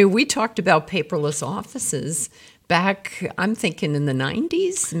 I mean, we talked about paperless offices back, I'm thinking in the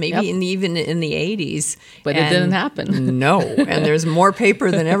 90s, maybe even in the 80s. But it didn't happen. No, and there's more paper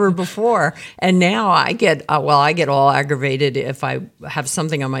than ever before. And now I get all aggravated if I have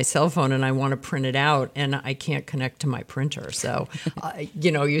something on my cell phone and I want to print it out and I can't connect to my printer. So,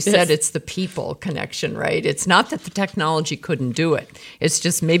 you said it's the people connection, right? It's not that the technology couldn't do it. It's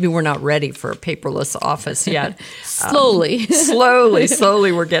just maybe we're not ready for a paperless office yet. Slowly.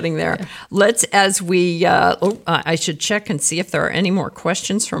 Slowly we're getting there. Yeah. Let's, as we, I should check and see if there are any more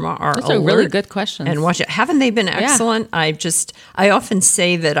questions from our Those are really good questions. And watch it. Haven't they been excellent? Yeah. I often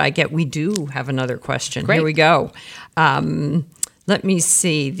say that we do have another question. Great. Here we go. Let me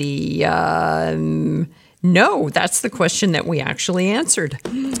see no, that's the question that we actually answered.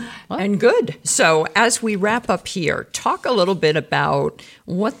 What? And good. So as we wrap up here, talk a little bit about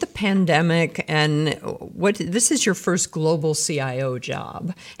what the pandemic and this is your first global CIO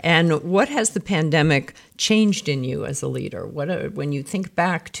job, and what has the pandemic changed in you as a leader? When you think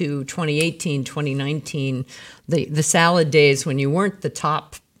back to 2018, 2019, the salad days when you weren't the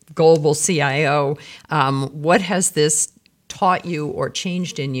top global CIO, what has this taught you or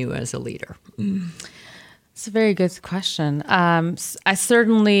changed in you as a leader? It's a very good question. I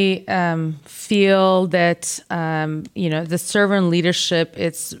certainly feel that, the servant leadership,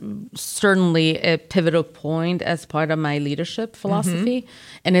 it's certainly a pivotal point as part of my leadership philosophy.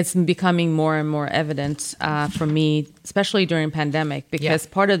 And it's becoming more and more evident for me, especially during pandemic, because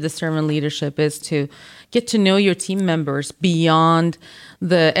part of the servant leadership is to get to know your team members beyond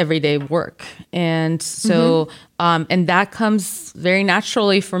the everyday work. And so, and that comes very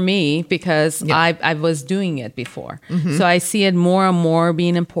naturally for me because I was doing it before. So I see it more and more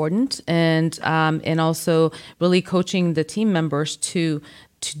being important, and also really coaching the team members to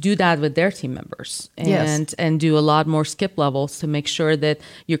do that with their team members and do a lot more skip levels to make sure that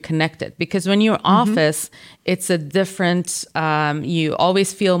you're connected. Because when you're office, it's a different, you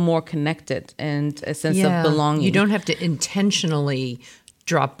always feel more connected and a sense of belonging. You don't have to intentionally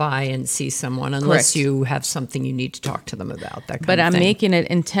drop by and see someone unless you have something you need to talk to them about. But I'm making it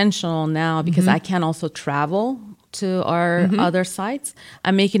intentional now because I can also travel to our other sites.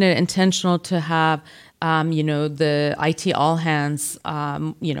 I'm making it intentional to have the IT all hands,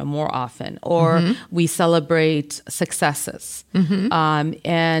 more often, or we celebrate successes,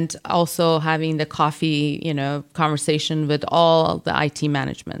 and also having the coffee, conversation with all the IT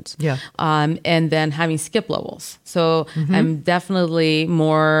management, and then having skip levels. So I'm definitely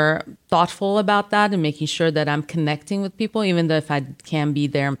more thoughtful about that and making sure that I'm connecting with people, even though if I can't be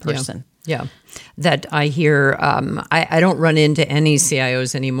there in person. Yeah. That I hear, I don't run into any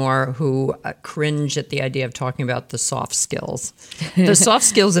CIOs anymore who cringe at the idea of talking about the soft skills. The soft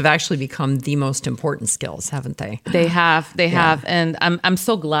skills have actually become the most important skills, haven't they? They have, and I'm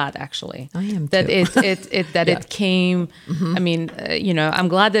so glad actually. I am that too. It came. I mean, I'm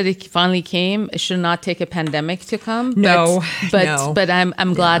glad that it finally came. It should not take a pandemic to come. But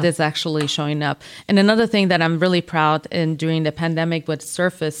I'm glad it's actually showing up. And another thing that I'm really proud in during the pandemic, what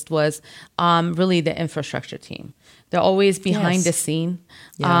surfaced was really the infrastructure team. They're always behind the scene.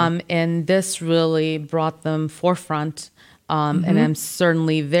 And this really brought them forefront. And I'm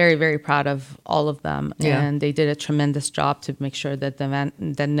certainly very, very proud of all of them. And they did a tremendous job to make sure that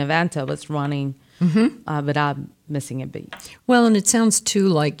Novanta was running without missing a beat. Well, and it sounds too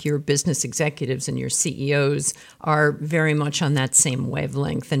like your business executives and your CEOs are very much on that same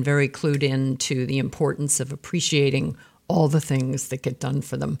wavelength and very clued in to the importance of appreciating all the things that get done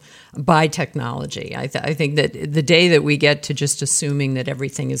for them by technology. I think that the day that we get to just assuming that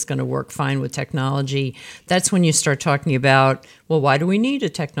everything is going to work fine with technology, that's when you start talking about, well, why do we need a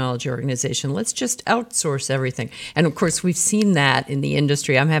technology organization? Let's just outsource everything. And of course, we've seen that in the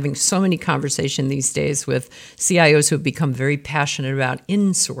industry. I'm having so many conversations these days with CIOs who have become very passionate about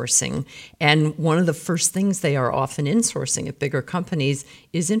insourcing. And one of the first things they are often insourcing at bigger companies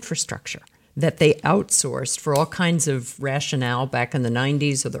is infrastructure that they outsourced for all kinds of rationale back in the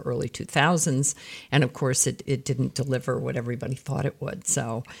 90s or the early 2000s. And of course, it didn't deliver what everybody thought it would.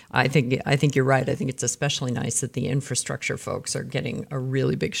 So I think you're right. I think it's especially nice that the infrastructure folks are getting a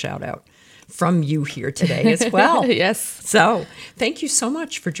really big shout out from you here today as well. Yes. So thank you so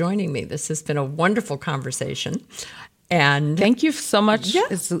much for joining me. This has been a wonderful conversation. And thank you so much. Yeah.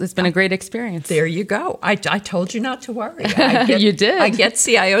 It's been a great experience. There you go. I told you not to worry. You did. I get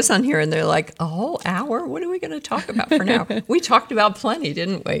CIOs on here and they're like, a whole hour? What are we going to talk about for now? We talked about plenty,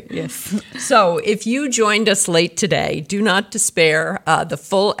 didn't we? Yes. So if you joined us late today, do not despair. The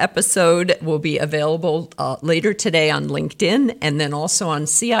full episode will be available later today on LinkedIn and then also on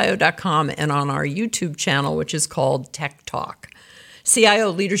CIO.com and on our YouTube channel, which is called Tech Talk. CIO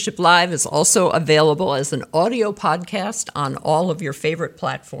Leadership Live is also available as an audio podcast on all of your favorite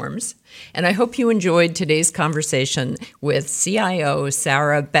platforms. And I hope you enjoyed today's conversation with CIO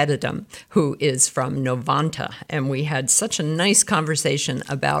Sarah Bedidam, who is from Novanta. And we had such a nice conversation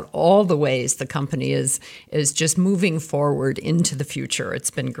about all the ways the company is just moving forward into the future.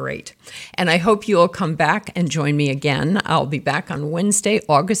 It's been great. And I hope you'll come back and join me again. I'll be back on Wednesday,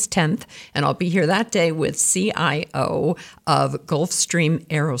 August 10th, and I'll be here that day with CIO of Gulfstream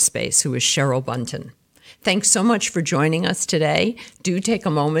Aerospace, who is Cheryl Bunton. Thanks so much for joining us today. Do take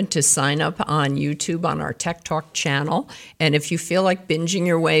a moment to sign up on YouTube on our Tech Talk channel. And if you feel like binging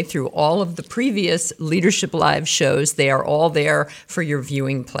your way through all of the previous Leadership Live shows, they are all there for your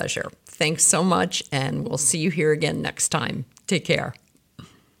viewing pleasure. Thanks so much, and we'll see you here again next time. Take care.